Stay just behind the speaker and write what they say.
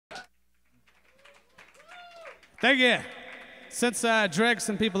Thank you. Since I dragged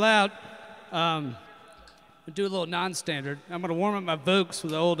some people out, we'll do a little non-standard. I'm going to warm up my Vokes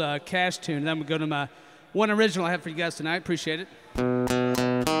with the old Cash tune, and then we'll go to my one original I have for you guys tonight. Appreciate it.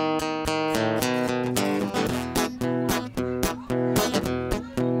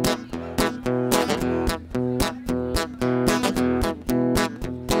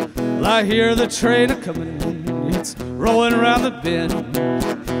 Well, I hear the train a-coming, it's rolling around the bend.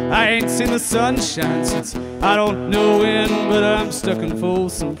 I ain't seen the sunshine since I don't know when, but I'm stuck in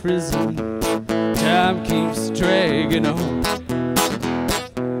Folsom Prison. Time keeps dragging on,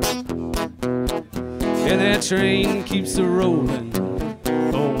 and that train keeps a-rolling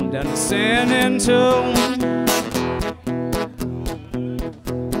on down to San Antone.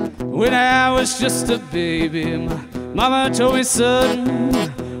 When I was just a baby, my mama told me,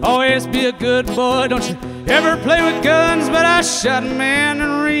 son, always be a good boy, don't you ever play with guns. But I shot a man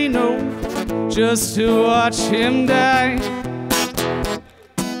in Reno just to watch him die.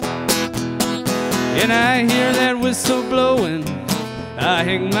 And I hear that whistle blowing, I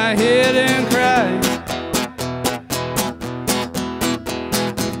hang my head and cry.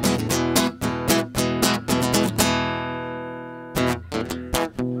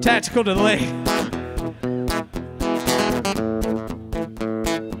 Tactical delay.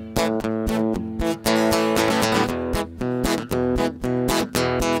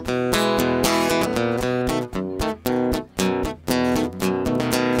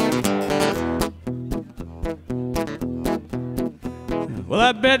 Well,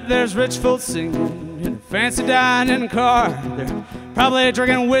 I bet there's rich folks singing in a fancy dining car. They're probably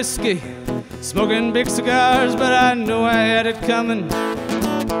drinking whiskey, smoking big cigars. But I know I had it coming,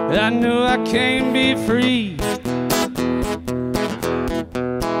 I knew I can't be free.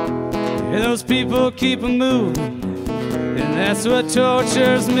 And those people keep on moving, and that's what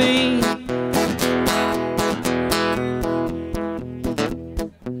tortures me.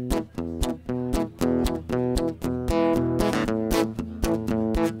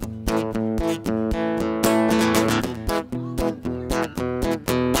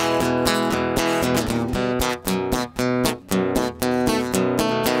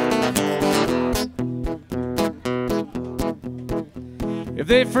 If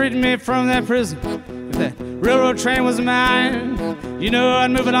they freed me from that prison, if that railroad train was mine, you know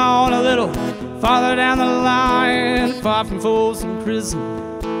I'd move it on a little farther down the line, far from Folsom Prison.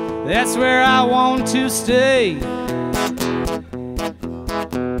 That's where I want to stay.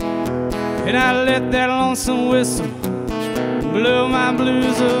 And I let that lonesome whistle blow my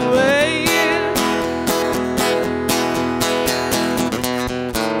blues away.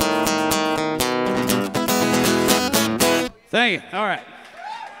 Thank you. All right.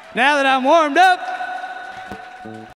 Now that I'm warmed up,